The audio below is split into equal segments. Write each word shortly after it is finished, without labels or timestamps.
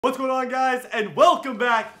What's going on, guys, and welcome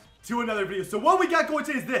back to another video. So what we got going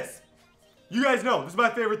today is this. You guys know, this is my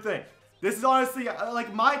favorite thing. This is honestly,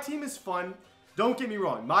 like, my team is fun. Don't get me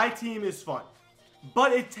wrong, my team is fun.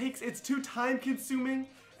 But it's too time consuming,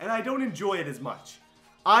 and I don't enjoy it as much.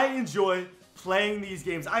 I enjoy playing these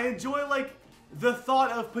games. I enjoy, like, the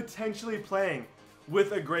thought of potentially playing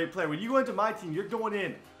with a great player. When you go into my team, you're going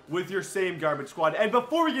in with your same garbage squad. And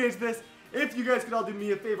before we get into this, if you guys could all do me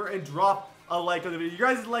a favor and drop a like on the video. You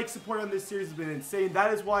guys' like support on this series has been insane.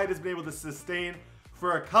 That is why it has been able to sustain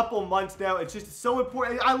for a couple months now. It's just so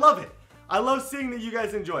important. I love it. I love seeing that you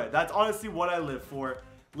guys enjoy it. That's honestly what I live for.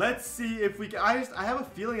 Let's see if we can. I have a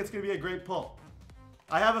feeling it's going to be a great pull.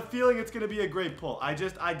 I have a feeling it's going to be a great pull. I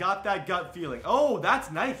got that gut feeling. Oh,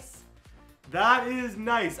 that's nice. That is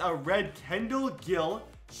nice. A red Kendall Gill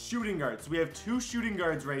shooting guard. So we have 2 shooting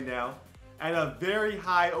guards right now and a very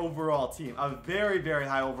high overall team. A very, very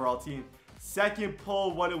high overall team. Second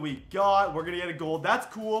pull, what do we got? We're going to get a gold. That's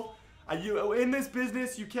cool. In this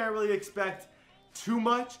business, you can't really expect too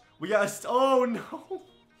much. We got a... Oh, no.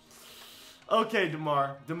 Okay,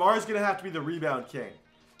 DeMar. DeMar's going to have to be the rebound king.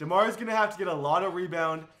 DeMar's going to have to get a lot of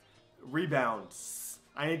rebounds.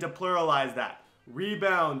 I need to pluralize that.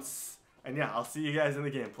 Rebounds. And yeah, I'll see you guys in the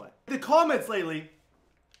gameplay. The comments lately,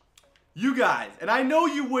 you guys, and I know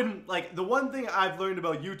you wouldn't, like, the one thing I've learned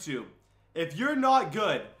about YouTube, if you're not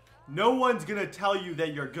good, no one's gonna tell you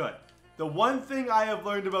that you're good. The one thing I have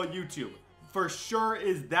learned about YouTube, for sure,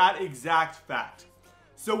 is that exact fact.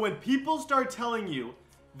 So when people start telling you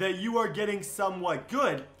that you are getting somewhat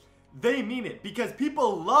good, they mean it. Because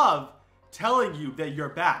people love telling you that you're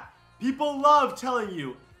bad. People love telling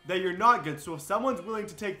you that you're not good. So if someone's willing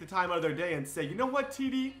to take the time out of their day and say, you know what,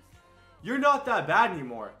 TD? You're not that bad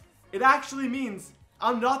anymore. It actually means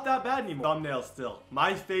I'm not that bad anymore. Thumbnail still.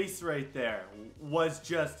 My face right there was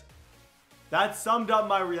just... That summed up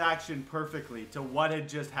my reaction perfectly to what had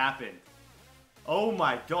just happened. Oh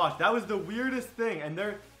my gosh, that was the weirdest thing. And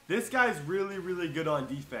this guy's really, really good on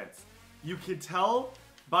defense. You can tell,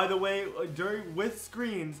 by the way, with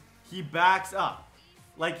screens, he backs up.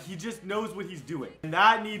 Like, he just knows what he's doing. And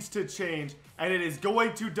that needs to change. And it is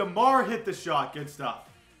going to. DeMar hit the shot. Good stuff.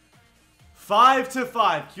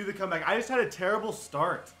 5-5. Cue the comeback. I just had a terrible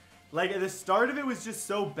start. Like, the start of it was just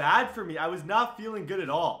so bad for me. I was not feeling good at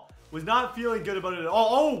all. Was not feeling good about it at all.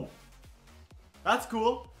 Oh! That's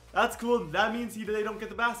cool. That's cool. That means they don't get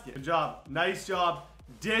the basket. Good job. Nice job.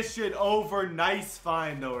 Dish it over. Nice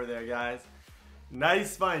find over there, guys.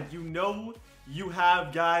 Nice find. You know you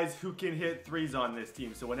have guys who can hit threes on this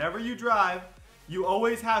team. So whenever you drive, you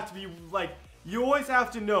always have to be like, you always have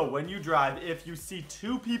to know when you drive if you see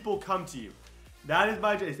 2 people come to you. That is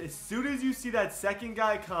my job. As soon as you see that second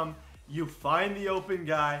guy come, you find the open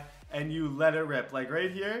guy and you let it rip. Like right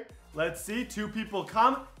here. Let's see, 2 people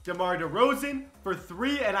come. DeMar DeRozan for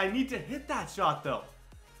 3, and I need to hit that shot though.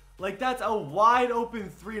 Like, that's a wide open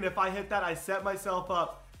 3, and if I hit that, I set myself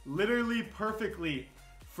up literally perfectly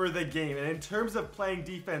for the game. And in terms of playing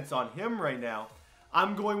defense on him right now,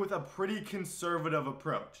 I'm going with a pretty conservative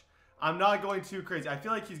approach. I'm not going too crazy. I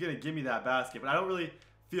feel like he's going to give me that basket, but I don't really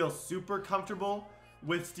feel super comfortable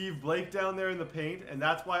with Steve Blake down there in the paint, and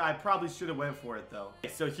that's why I probably should have went for it though.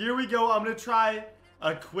 Okay, so here we go. I'm going to try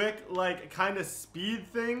a quick, like, kind of speed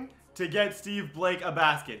thing to get Steve Blake a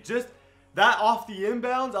basket. Just that off the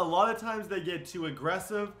inbounds, a lot of times they get too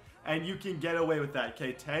aggressive, and you can get away with that.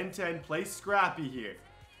 Okay, 10-10, play scrappy here.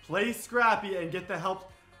 Play scrappy and get the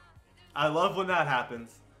help. I love when that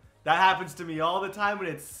happens. That happens to me all the time, and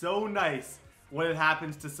it's so nice when it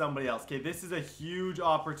happens to somebody else. Okay, this is a huge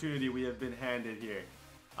opportunity we have been handed here.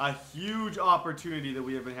 A huge opportunity that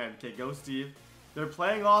we have been handed. Okay, go Steve. They're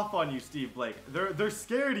playing off on you, Steve Blake. They're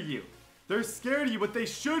scared of you. They're scared of you, but they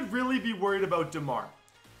should really be worried about DeMar.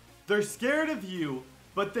 They're scared of you,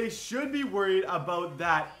 but they should be worried about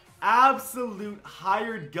that absolute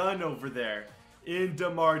hired gun over there in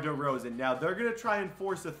DeMar DeRozan. Now, they're going to try and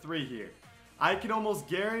force a 3 here. I can almost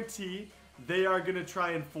guarantee they are going to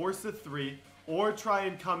try and force a 3 or try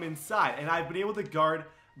and come inside. And I've been able to guard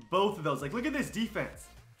both of those. Like, look at this defense.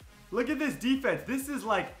 Look at this defense. This is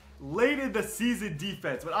like late in the season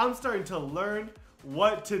defense, but I'm starting to learn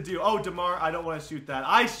what to do. Oh, DeMar, I don't want to shoot that.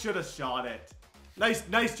 I should have shot it.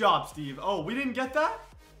 Nice job, Steve. Oh, we didn't get that?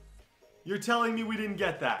 You're telling me we didn't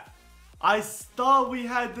get that? I thought we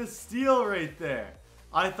had the steal right there.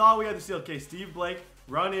 I thought we had the steal. Okay, Steve Blake,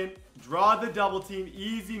 run in, draw the double team,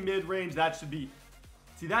 easy mid-range. That should be,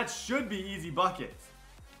 see, that should be easy buckets.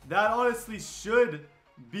 That honestly should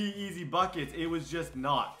be easy buckets. It was just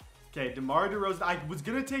not. Okay, DeMar DeRozan. I was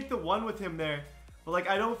going to take the 1 with him there, but, like,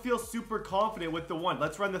 I don't feel super confident with the 1.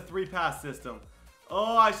 Let's run the 3-pass system.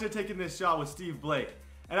 Oh, I should have taken this shot with Steve Blake.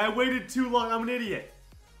 And I waited too long. I'm an idiot.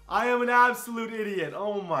 I am an absolute idiot.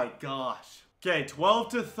 Oh my gosh. Okay, 12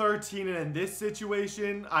 to 13. And in this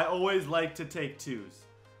situation, I always like to take twos.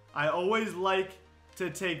 I always like to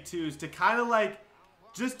take twos to kind of like,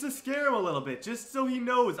 just to scare him a little bit. Just so he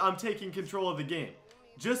knows I'm taking control of the game.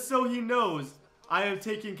 Just so he knows I am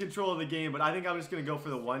taking control of the game. But I think I'm just going to go for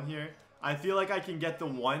the 1 here. I feel like I can get the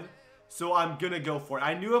 1. So I'm going to go for it.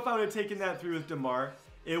 I knew if I would have taken that 3 with DeMar,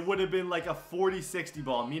 it would have been like a 40-60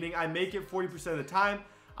 ball. Meaning I make it 40% of the time.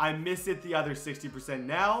 I miss it the other 60%.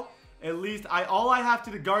 Now, at least, all I have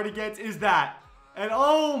to guard against is that. And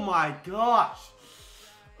oh my gosh.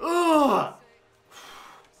 Ugh.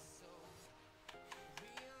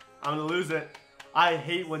 I'm going to lose it. I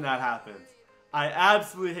hate when that happens. I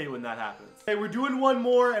absolutely hate when that happens. Okay, we're doing one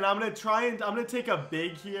more, and I'm going to take a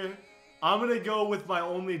big here. I'm going to go with my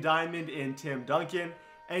only diamond in Tim Duncan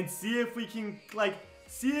and see if we can,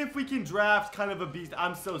 draft kind of a beast.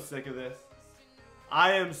 I'm so sick of this.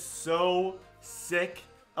 I am so sick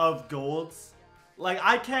of golds. Like,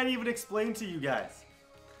 I can't even explain to you guys.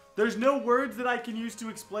 There's no words that I can use to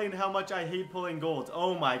explain how much I hate pulling golds.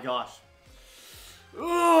 Oh my gosh.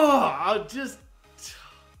 Ugh,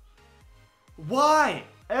 why?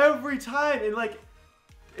 Every time, and like,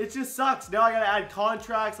 it just sucks. Now I gotta add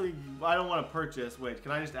contracts. Like, I don't want to purchase. Wait,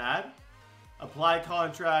 can I just add? Apply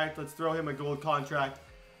contract. Let's throw him a gold contract.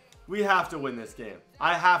 We have to win this game.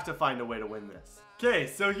 I have to find a way to win this. Okay,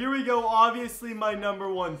 so here we go. Obviously, my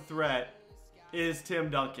 #1 threat is Tim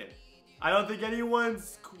Duncan. I don't think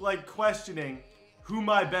anyone's like questioning who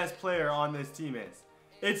my best player on this team is.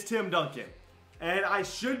 It's Tim Duncan. And I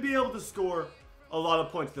should be able to score a lot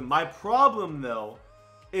of points. My problem, though,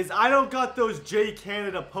 is I don't got those J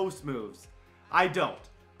Canada post moves. I don't.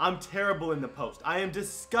 I'm terrible in the post. I am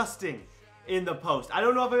disgusting in the post. I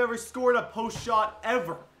don't know if I've ever scored a post shot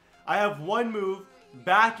ever. I have one move,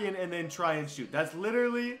 back in, and then try and shoot. That's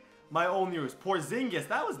literally my only use. Porzingis,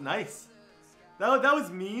 that was nice. That was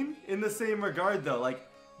mean in the same regard, though. Like,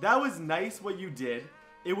 that was nice what you did.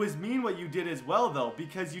 It was mean what you did as well, though,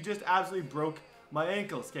 because you just absolutely broke my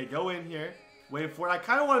ankles. Okay, go in here. Wait for it. I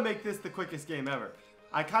kind of want to make this the quickest game ever.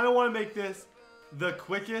 I kind of want to make this the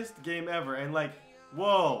quickest game ever. And like,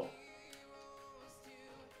 whoa.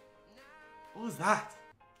 What was that?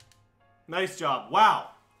 Nice job. Wow.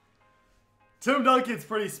 Tim Duncan's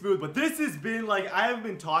pretty smooth, but this has been like, I haven't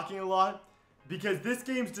been talking a lot because this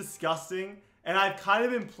game's disgusting. And I've kind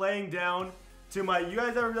of been playing down to my, you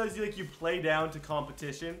guys ever realize you play down to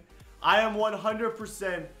competition? I am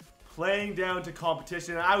 100% playing down to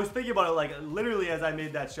competition. And I was thinking about it like literally as I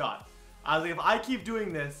made that shot. I was like, if I keep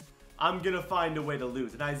doing this, I'm going to find a way to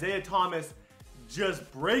lose. And Isaiah Thomas just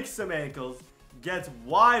breaks some ankles, gets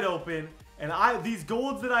wide open, and these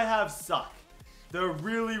golds that I have suck. They're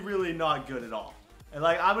really, really not good at all. And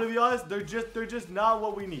like, I'm going to be honest, they're just not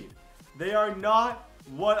what we need. They are not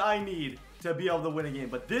what I need to be able to win a game.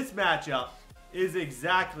 But this matchup is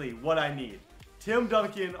exactly what I need. Tim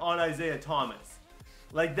Duncan on Isaiah Thomas.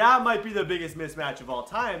 Like, that might be the biggest mismatch of all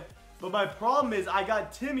time. But my problem is I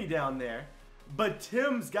got Timmy down there, but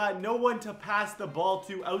Tim's got no one to pass the ball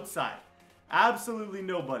to outside. Absolutely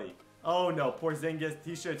nobody. Oh no, Porzingis,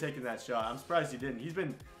 he should have taken that shot. I'm surprised he didn't. He's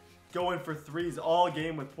been going for threes all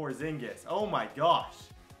game with Porzingis. Oh my gosh.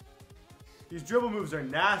 These dribble moves are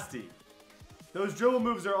nasty. Those dribble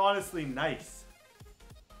moves are honestly nice.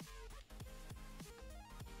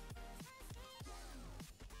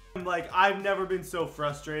 Like, I've never been so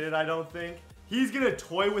frustrated, I don't think. He's gonna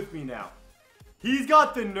toy with me now. He's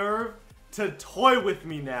got the nerve to toy with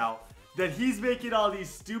me now that he's making all these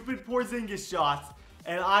stupid Porzingis shots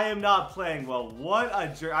and I am not playing well. What a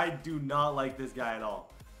jerk. I do not like this guy at all.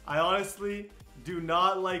 I honestly do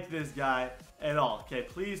not like this guy at all. Okay,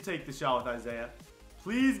 please take the shot with Isaiah.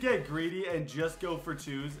 Please get greedy and just go for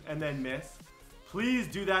twos and then miss. Please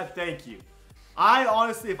do that. Thank you. I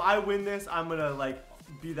honestly, if I win this, I'm going to like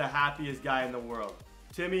be the happiest guy in the world.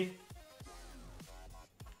 Timmy.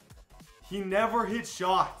 He never hits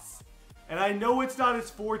shots. And I know it's not his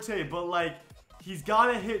forte, but like, he's got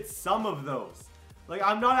to hit some of those. Like,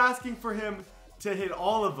 I'm not asking for him to hit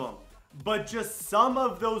all of them, but just some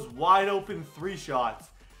of those wide open 3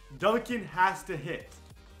 shots, Duncan has to hit.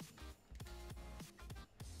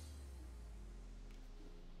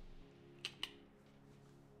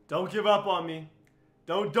 Don't give up on me.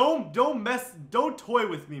 Don't toy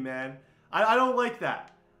with me, man. I don't like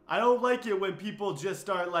that. I don't like it when people just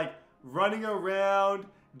start like running around,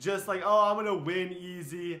 just like, oh, I'm gonna win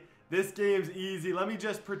easy. This game's easy. Let me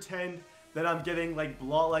just pretend that I'm getting like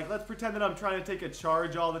let's pretend that I'm trying to take a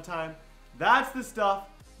charge all the time. That's the stuff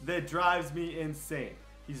that drives me insane.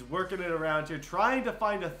 He's working it around here, trying to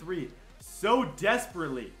find a 3. So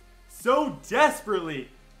desperately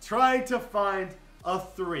trying to find a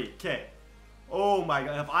 3. Okay. Oh my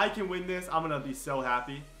god. If I can win this, I'm going to be so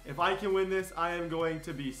happy. If I can win this, I am going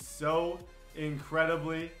to be so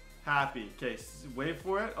incredibly happy. Okay, wait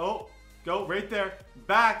for it. Oh, go right there.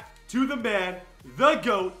 Back to the man, the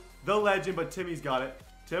GOAT, the legend. But Timmy's got it.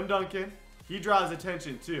 Tim Duncan, he draws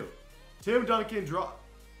attention too. Tim Duncan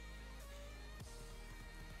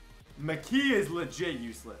McKee is legit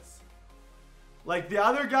useless. Like, the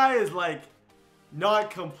other guy is, like, not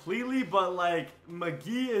completely, but, like,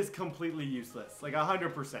 McGee is completely useless. Like,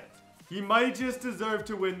 100%. He might just deserve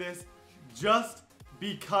to win this just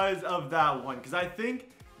because of that one. Because I think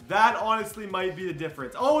that honestly might be the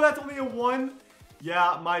difference. Oh, that's only a 1?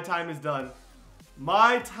 Yeah, my time is done.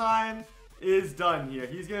 My time is done here.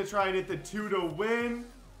 He's going to try and hit the 2 to win.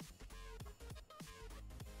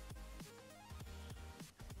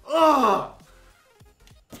 Ugh!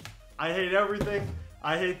 I hate everything.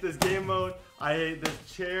 I hate this game mode. I hate this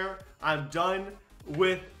chair. I'm done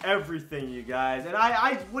with everything, you guys.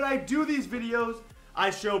 And when I do these videos, I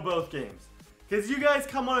show both games. Because you guys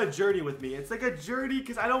come on a journey with me. It's like a journey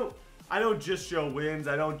because I don't just show wins.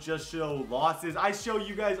 I don't just show losses. I show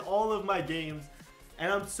you guys all of my games.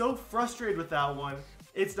 And I'm so frustrated with that one.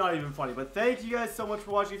 It's not even funny. But thank you guys so much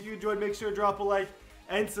for watching. If you enjoyed, make sure to drop a like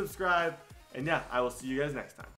and subscribe. And yeah, I will see you guys next time.